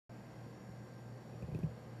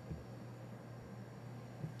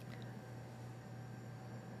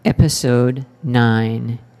Episode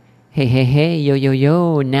 9. Hey,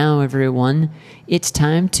 yo. Now, everyone, it's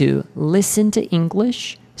time to listen to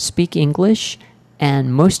English, speak English,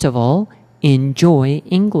 and most of all, enjoy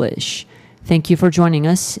English. Thank you for joining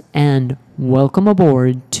us, and welcome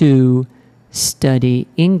aboard to Study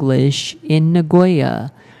English in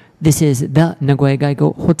Nagoya. This is the Nagoya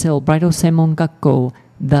Gaigo Hotel Bridal Seimon Gakko,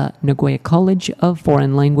 the Nagoya College of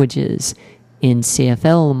Foreign Languages.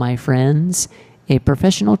 NCFL, my friends, a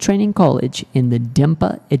professional training college in the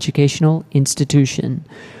Dempa Educational Institution,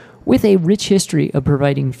 with a rich history of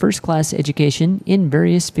providing first-class education in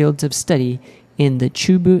various fields of study in the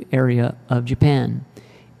Chubu area of Japan.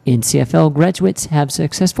 NCFL graduates have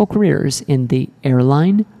successful careers in the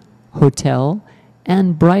airline, hotel,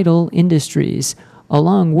 and bridal industries,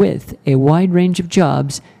 along with a wide range of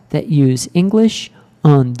jobs that use English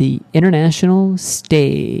on the international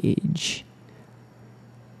stage.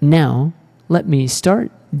 Now, let me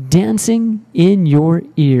start dancing in your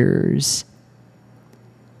ears.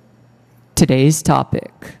 Today's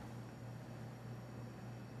topic.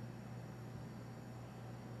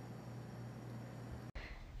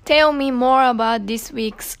 Tell me more about this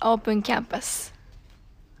week's Open Campus.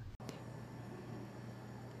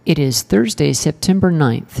 It is Thursday, September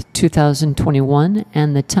 9th, 2021,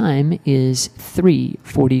 and the time is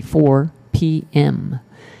 3:44 p.m.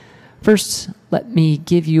 First, let me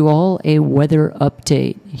give you all a weather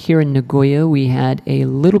update. Here in Nagoya, we had a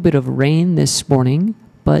little bit of rain this morning,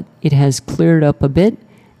 but it has cleared up a bit,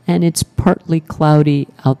 and it's partly cloudy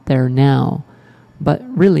out there now. But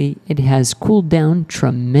really, it has cooled down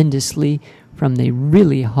tremendously from the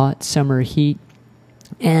really hot summer heat,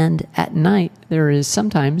 and at night, there is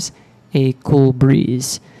sometimes a cool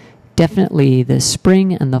breeze. Definitely, the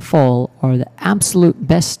spring and the fall are the absolute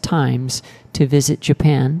best times to visit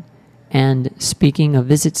Japan. And speaking of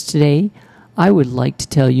visits today, I would like to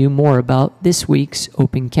tell you more about this week's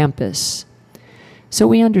Open Campus. So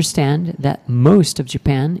we understand that most of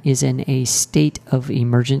Japan is in a state of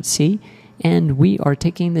emergency, and we are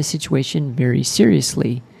taking the situation very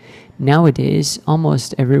seriously. Nowadays,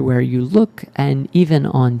 almost everywhere you look, and even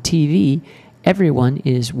on TV, everyone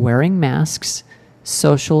is wearing masks,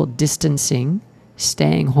 social distancing,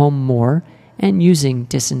 staying home more, and using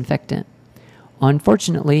disinfectant.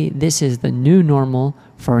 Unfortunately, this is the new normal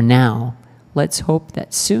for now. Let's hope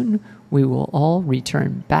that soon we will all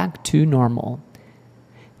return back to normal.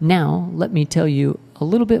 Now, let me tell you a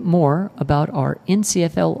little bit more about our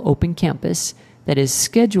NCFL Open Campus that is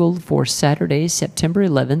scheduled for Saturday, September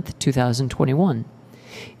 11th, 2021.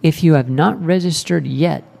 If you have not registered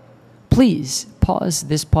yet, please pause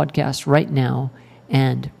this podcast right now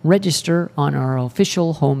and register on our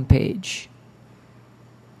official homepage.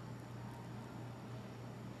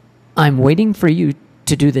 I'm waiting for you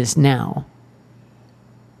to do this now.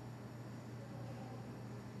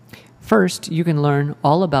 First, you can learn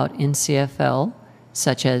all about NCFL,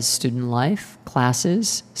 such as student life,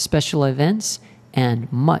 classes, special events,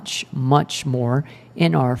 and much more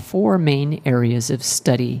in our 4 main areas of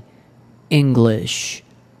study: English,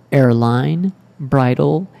 airline,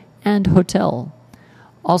 bridal, and hotel.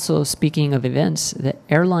 Also, speaking of events, the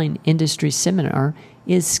Airline Industry Seminar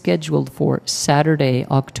is scheduled for Saturday,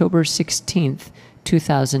 October 16th,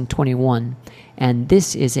 2021, and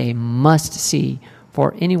this is a must-see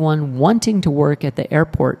for anyone wanting to work at the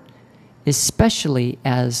airport, especially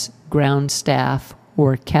as ground staff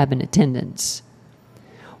or cabin attendants.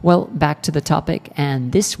 Well, back to the topic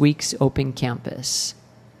and this week's Open Campus.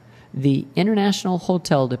 The International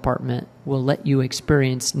Hotel Department will let you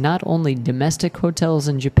experience not only domestic hotels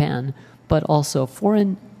in Japan, but also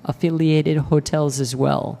foreign affiliated hotels as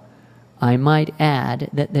well. I might add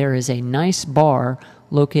that there is a nice bar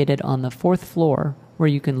located on the 4th floor where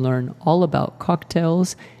you can learn all about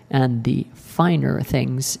cocktails and the finer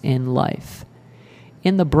things in life.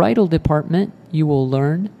 In the bridal department, you will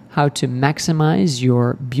learn how to maximize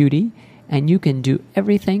your beauty, and you can do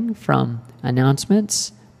everything from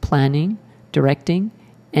announcements, planning, directing,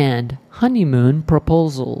 and honeymoon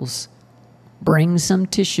proposals. Bring some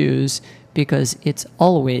tissues because it's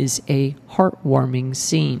always a heartwarming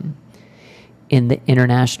scene. In the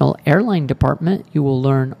International Airline Department, you will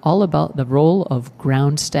learn all about the role of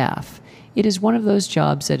ground staff. It is one of those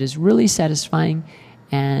jobs that is really satisfying,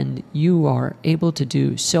 and you are able to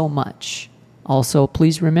do so much. Also,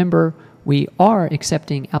 please remember, we are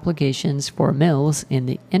accepting applications for males in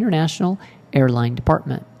the International Airline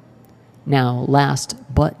Department. Now, last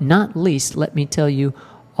but not least, let me tell you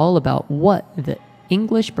all about what the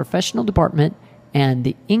English Professional Department and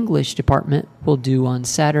the English Department will do on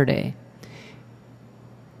Saturday.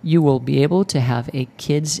 You will be able to have a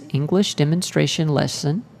kids' English demonstration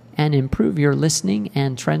lesson and improve your listening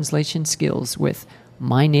and translation skills with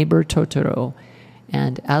My Neighbor Totoro.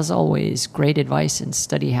 And as always, great advice and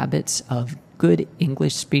study habits of good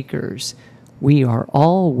English speakers. We are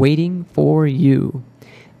all waiting for you.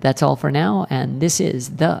 That's all for now, and this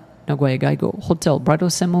is the Nagoya Gaigo Hotel Bridal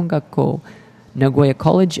Senmon Gakko, Nagoya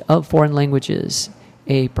College of Foreign Languages,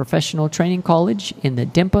 a professional training college in the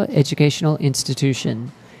Denpa Educational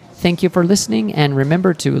Institution. Thank you for listening, and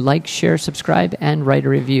remember to like, share, subscribe, and write a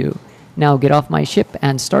review. Now get off my ship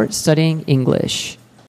and start studying English.